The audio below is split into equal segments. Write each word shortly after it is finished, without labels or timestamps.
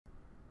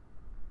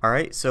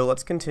Alright, so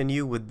let's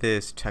continue with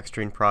this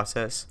texturing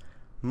process.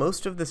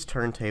 Most of this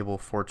turntable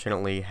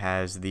fortunately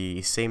has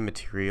the same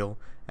material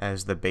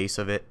as the base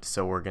of it,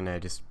 so we're going to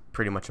just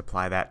pretty much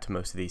apply that to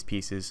most of these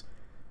pieces.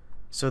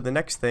 So the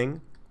next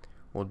thing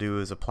we'll do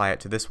is apply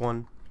it to this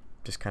one,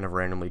 just kind of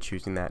randomly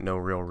choosing that, no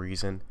real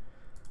reason.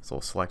 So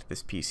we'll select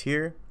this piece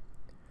here,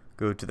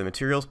 go to the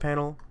materials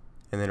panel,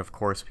 and then of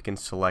course we can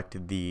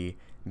select the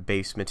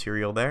base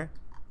material there.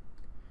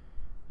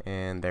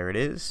 And there it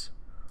is.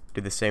 Do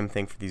the same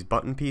thing for these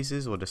button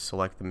pieces. We'll just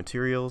select the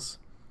materials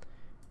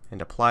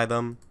and apply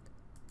them.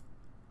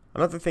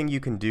 Another thing you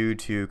can do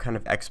to kind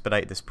of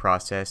expedite this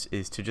process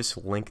is to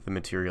just link the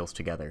materials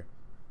together.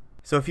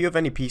 So if you have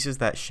any pieces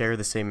that share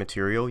the same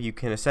material, you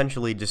can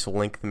essentially just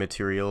link the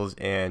materials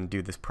and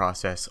do this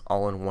process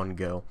all in one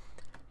go.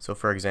 So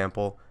for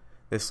example,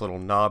 this little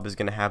knob is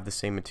going to have the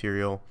same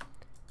material,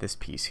 this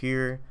piece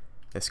here,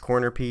 this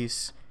corner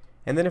piece,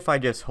 and then if I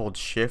just hold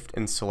shift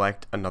and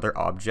select another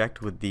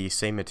object with the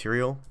same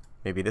material,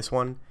 maybe this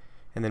one,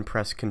 and then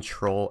press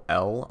Control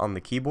L on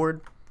the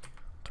keyboard,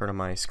 turn on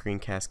my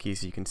screencast key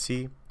so you can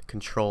see,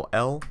 Control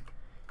L,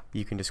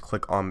 you can just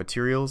click on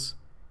materials,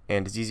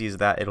 and as easy as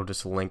that, it'll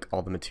just link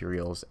all the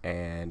materials,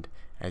 and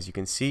as you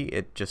can see,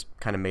 it just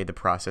kind of made the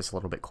process a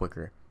little bit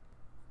quicker.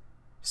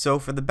 So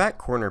for the back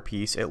corner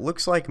piece, it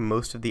looks like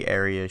most of the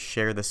areas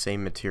share the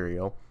same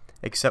material,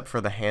 except for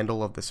the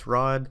handle of this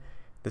rod,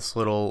 this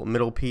little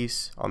middle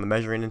piece on the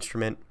measuring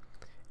instrument,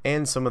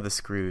 and some of the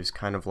screws,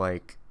 kind of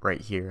like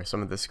right here.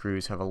 Some of the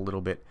screws have a little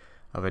bit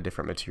of a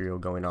different material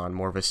going on,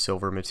 more of a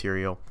silver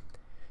material.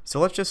 So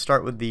let's just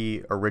start with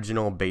the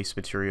original base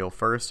material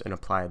first and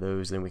apply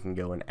those, then we can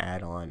go and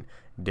add on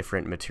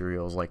different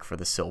materials like for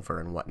the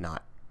silver and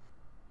whatnot.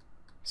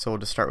 So we'll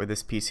just start with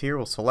this piece here,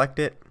 we'll select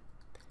it,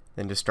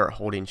 then just start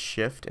holding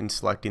shift and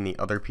selecting the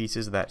other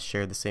pieces that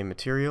share the same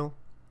material.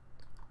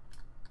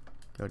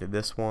 Go to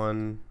this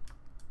one.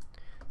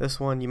 This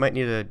one, you might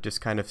need to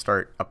just kind of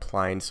start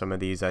applying some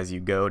of these as you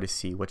go to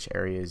see which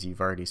areas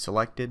you've already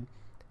selected.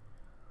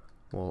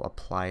 We'll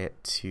apply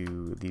it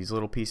to these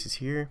little pieces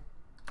here.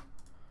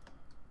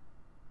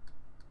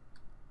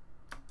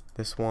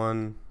 This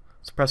one,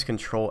 let's press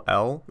Control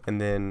L, and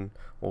then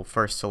we'll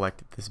first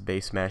select this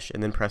base mesh,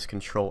 and then press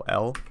Control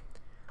L.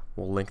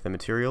 We'll link the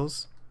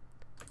materials.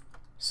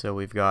 So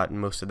we've got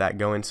most of that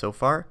going so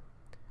far.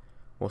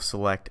 We'll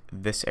select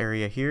this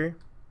area here,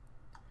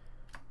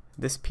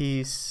 this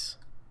piece,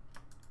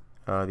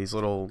 these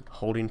little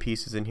holding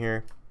pieces in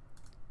here.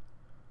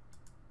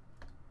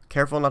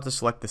 Careful not to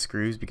select the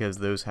screws because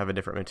those have a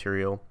different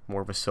material,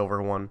 more of a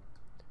silver one.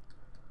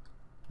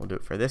 We'll do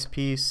it for this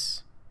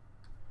piece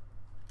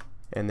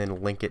and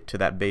then link it to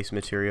that base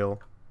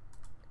material.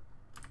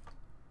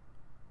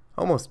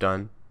 Almost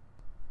done.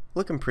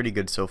 Looking pretty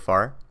good so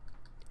far.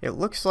 It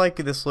looks like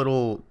this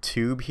little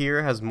tube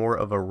here has more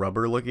of a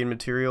rubber looking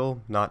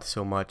material, not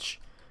so much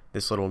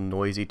this little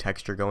noisy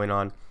texture going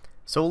on.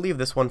 So we'll leave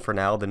this one for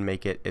now, then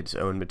make it its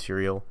own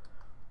material.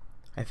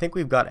 I think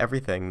we've got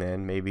everything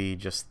then. Maybe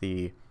just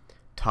the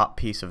top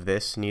piece of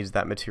this needs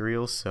that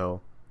material,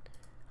 so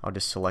I'll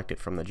just select it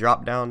from the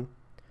drop down,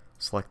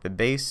 select the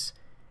base,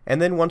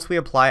 and then once we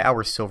apply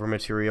our silver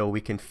material,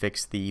 we can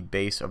fix the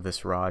base of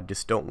this rod.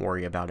 Just don't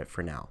worry about it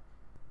for now.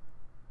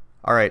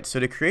 Alright, so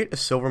to create a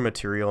silver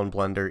material in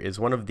Blender is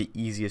one of the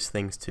easiest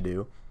things to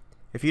do.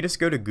 If you just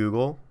go to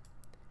Google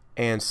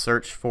and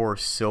search for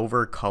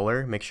silver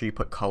color, make sure you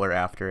put color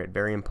after it,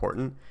 very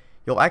important,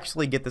 you'll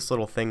actually get this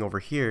little thing over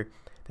here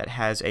that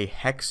has a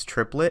hex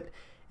triplet,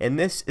 and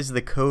this is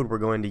the code we're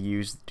going to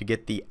use to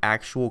get the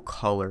actual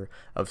color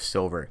of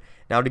silver.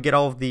 Now to get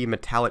all of the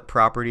metallic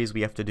properties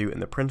we have to do in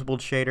the printable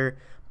shader,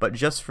 but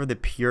just for the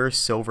pure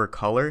silver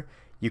color,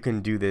 you can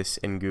do this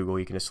in Google.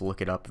 You can just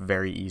look it up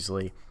very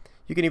easily.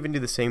 You can even do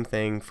the same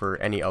thing for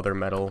any other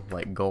metal,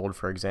 like gold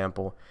for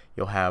example.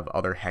 You'll have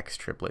other hex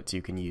triplets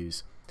you can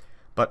use.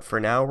 But for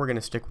now, we're going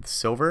to stick with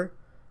silver.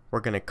 We're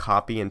going to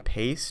copy and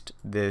paste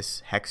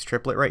this hex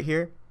triplet right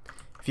here.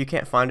 If you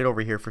can't find it over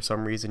here for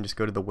some reason, just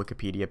go to the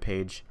Wikipedia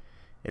page.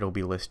 It'll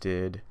be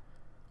listed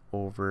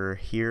over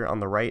here on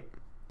the right.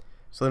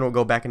 So then we'll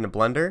go back into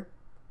Blender.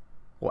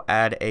 We'll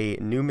add a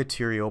new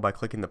material by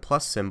clicking the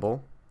plus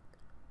symbol.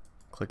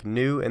 Click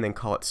new and then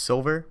call it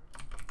silver.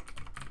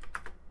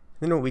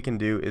 Then what we can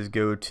do is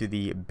go to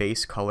the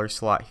base color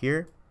slot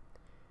here.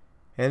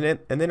 And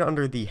then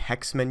under the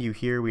hex menu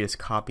here, we just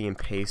copy and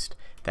paste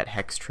that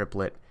hex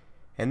triplet,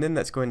 and then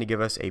that's going to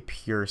give us a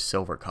pure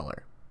silver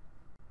color.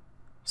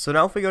 So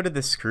now if we go to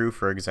this screw,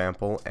 for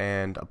example,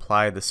 and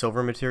apply the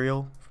silver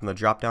material from the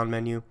drop down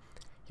menu,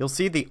 you'll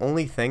see the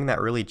only thing that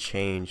really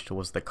changed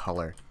was the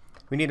color.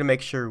 We need to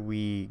make sure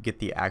we get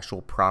the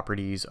actual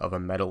properties of a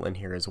metal in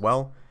here as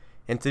well,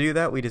 and to do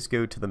that we just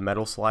go to the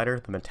metal slider,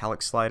 the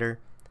metallic slider,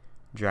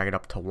 drag it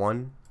up to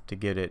 1 to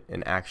get it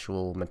an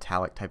actual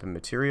metallic type of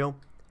material.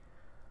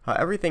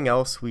 Everything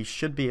else we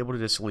should be able to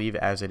just leave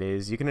as it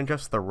is. You can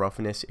adjust the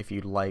roughness if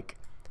you'd like.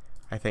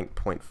 I think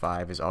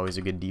 0.5 is always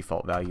a good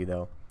default value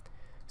though.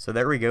 So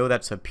there we go,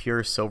 that's a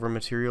pure silver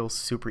material,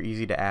 super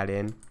easy to add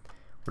in.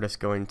 we're just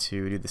going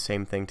to do the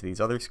same thing to these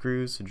other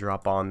screws,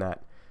 drop on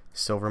that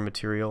silver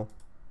material.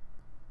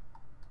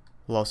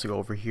 We'll also go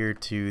over here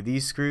to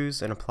these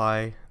screws and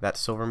apply that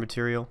silver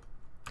material.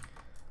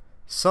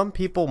 Some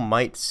people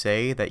might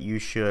say that you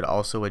should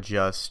also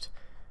adjust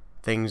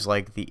things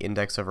like the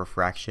index of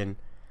refraction.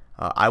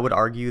 I would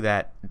argue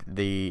that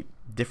the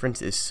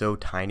difference is so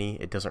tiny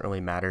it doesn't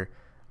really matter.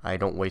 I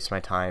don't waste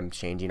my time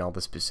changing all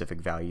the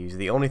specific values.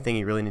 The only thing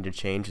you really need to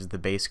change is the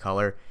base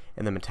color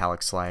and the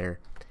metallic slider,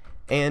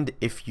 and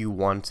if you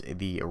want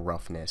the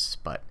roughness,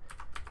 but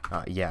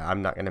yeah,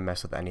 I'm not going to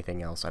mess with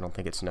anything else. I don't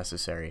think it's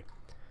necessary.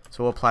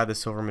 So we'll apply the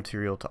silver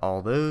material to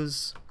all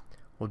those.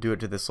 We'll do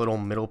it to this little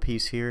middle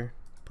piece here,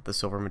 put the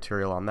silver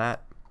material on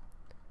that.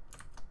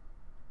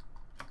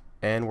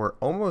 And we're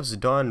almost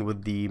done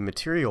with the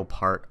material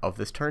part of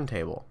this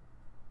turntable.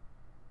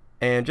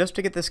 And just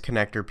to get this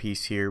connector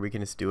piece here, we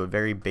can just do a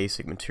very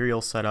basic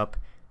material setup,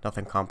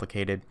 nothing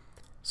complicated.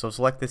 So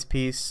select this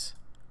piece,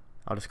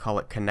 I'll just call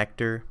it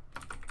connector.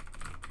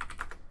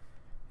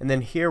 And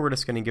then here we're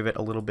just going to give it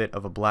a little bit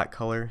of a black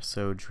color,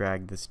 so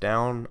drag this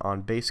down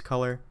on base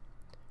color.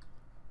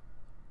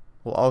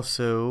 We'll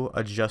also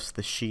adjust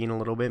the sheen a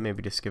little bit,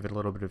 maybe just give it a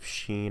little bit of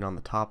sheen on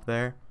the top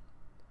there.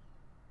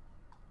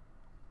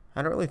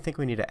 I don't really think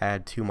we need to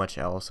add too much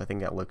else. I think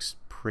that looks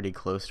pretty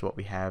close to what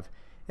we have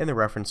in the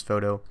reference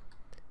photo.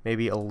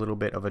 Maybe a little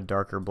bit of a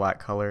darker black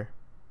color,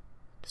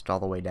 just all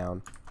the way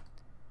down.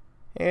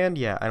 And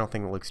yeah, I don't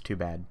think it looks too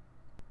bad.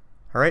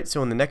 Alright,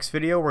 so in the next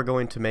video we're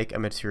going to make a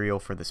material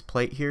for this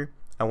plate here.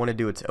 I want to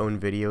do its own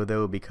video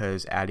though,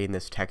 because adding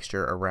this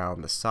texture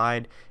around the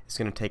side is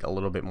going to take a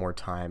little bit more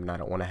time and I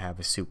don't want to have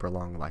a super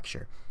long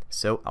lecture.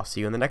 So I'll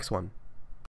see you in the next one.